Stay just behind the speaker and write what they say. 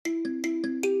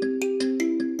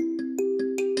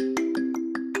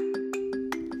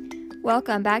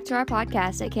Welcome back to our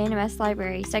podcast at KNMS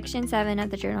Library, Section 7 of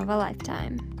the Journal of a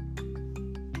Lifetime.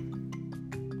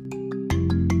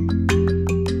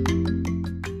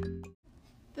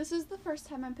 This is the first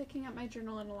time I'm picking up my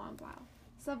journal in a long while.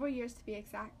 Several years to be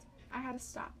exact. I had to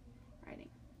stop writing.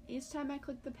 Each time I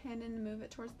clicked the pen and move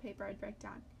it towards the paper, I'd break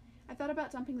down. I thought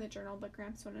about dumping the journal, but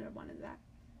Gramps wouldn't have wanted that.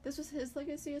 This was his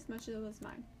legacy as much as it was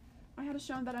mine. I had to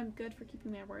show him that I'm good for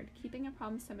keeping my word, keeping a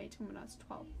promise I made to him when I was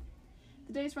 12.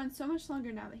 The days run so much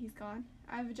longer now that he's gone.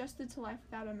 I've adjusted to life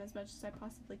without him as much as I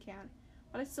possibly can,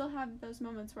 but I still have those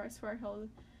moments where I swear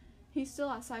he's still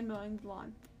outside mowing the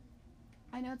lawn.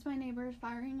 I know it's my neighbor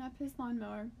firing up his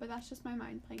lawnmower, but that's just my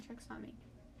mind playing tricks on me.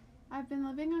 I've been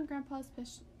living on Grandpa's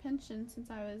pension since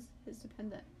I was his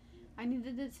dependent. I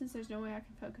needed it since there's no way I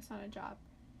can focus on a job.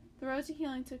 The road to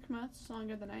healing took much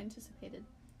longer than I anticipated.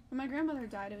 When my grandmother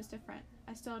died, it was different.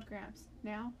 I still had Gramps.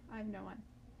 Now, I have no one.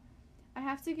 I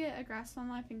have to get a grasp on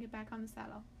life and get back on the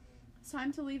saddle. It's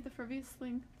time to leave the frivolous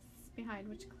things behind,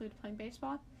 which include playing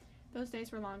baseball. Those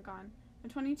days were long gone. I'm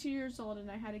 22 years old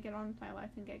and I had to get on with my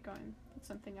life and get going with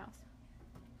something else.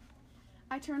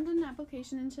 I turned an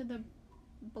application into the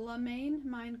Blamain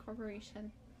Mine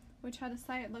Corporation, which had a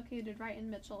site located right in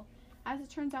Mitchell. As it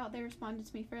turns out, they responded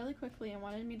to me fairly quickly and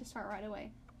wanted me to start right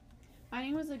away.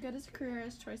 Mining was as good a career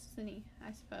choice as any,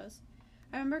 I suppose.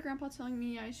 I remember Grandpa telling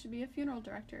me I should be a funeral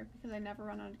director because I never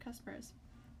run out of customers.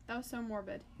 That was so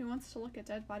morbid. Who wants to look at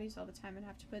dead bodies all the time and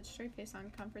have to put a straight face on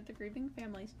and comfort the grieving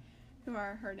families who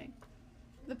are hurting?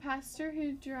 The pastor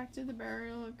who directed the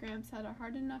burial of Gramps had a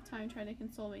hard enough time trying to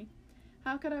console me.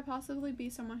 How could I possibly be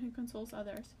someone who consoles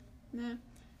others? Nah,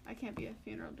 I can't be a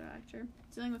funeral director.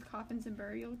 Dealing with coffins and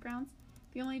burial grounds?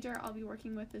 The only dirt I'll be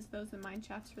working with is those in mine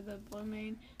shafts for the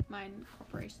Blamain Mine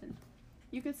Corporation.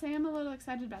 You could say I'm a little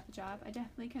excited about the job. I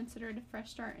definitely consider it a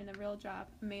fresh start in a real job,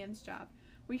 a man's job,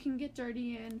 where you can get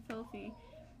dirty and filthy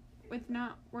with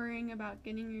not worrying about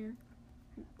getting your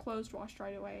clothes washed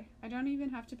right away. I don't even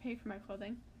have to pay for my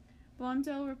clothing.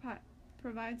 Blomdale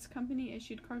provides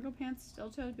company-issued cargo pants,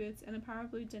 steel-toed boots, and a power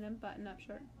blue denim button-up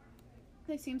shirt.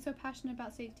 They seem so passionate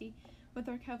about safety with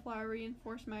their Kevlar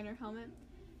reinforced miner helmet,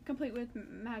 complete with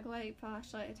maglite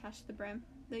flashlight attached to the brim.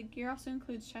 The gear also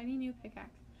includes shiny new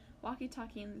pickaxe,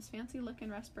 walkie-talkie, and this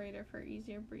fancy-looking respirator for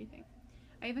easier breathing.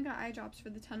 I even got eye drops for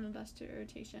the tunnel dust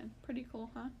irritation. Pretty cool,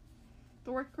 huh?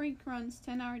 The work week runs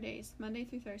 10-hour days, Monday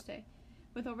through Thursday,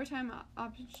 with overtime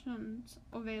options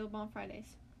available on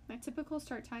Fridays. My typical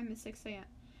start time is 6 a.m.,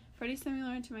 pretty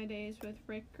similar to my days with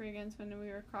Rick Riggins when we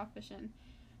were crawfishing.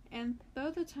 And though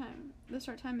the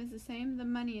start time is the same, the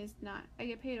money is not. I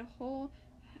get paid a whole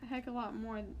heck of a lot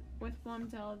more with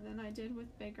Blomdale than I did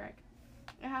with Big Rick.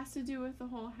 It has to do with the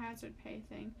whole hazard pay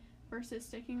thing versus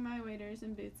sticking my waders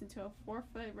and boots into a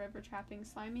 4-foot river trapping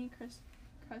slimy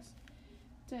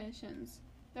crustaceans.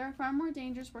 There are far more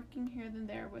dangers working here than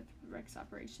there with Rick's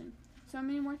operation. So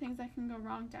many more things that can go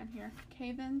wrong down here.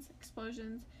 Cave-ins,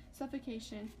 explosions,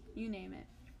 suffocation, you name it.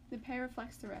 The pay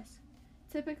reflects the risk.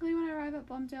 Typically when I arrive at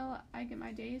Blomdale, I get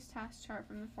my day's task chart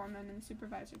from the foreman and the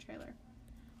supervisor trailer.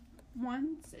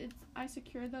 Once I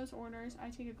secure those orders, I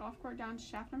take a golf cart down to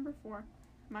shaft number 4,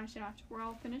 my shaft, where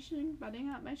I'll finish buttoning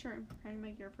up my shirt and preparing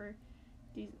my gear for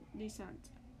descent.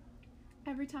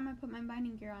 Every time I put my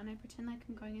mining gear on, I pretend like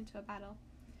I'm going into a battle.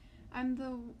 I'm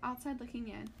the outside looking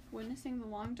in, witnessing the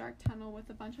long dark tunnel with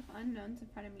a bunch of unknowns in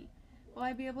front of me. Will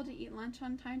I be able to eat lunch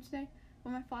on time today?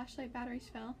 Will my flashlight batteries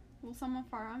fail? Will someone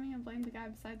fire on me and blame the guy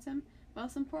beside him?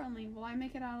 Most importantly, will I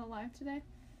make it out alive today?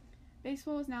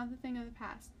 Baseball is now the thing of the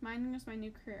past. Mining was my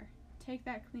new career. Take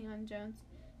that, Cleon Jones.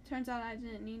 Turns out I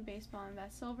didn't need baseball and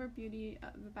that silver beauty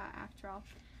of the bat after all.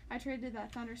 I traded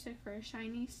that thunderstick for a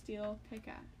shiny steel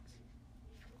pickaxe.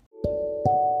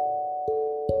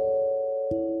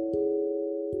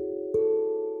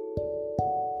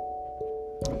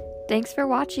 Thanks for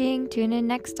watching. Tune in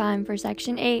next time for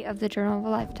Section 8 of the Journal of a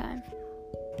Lifetime.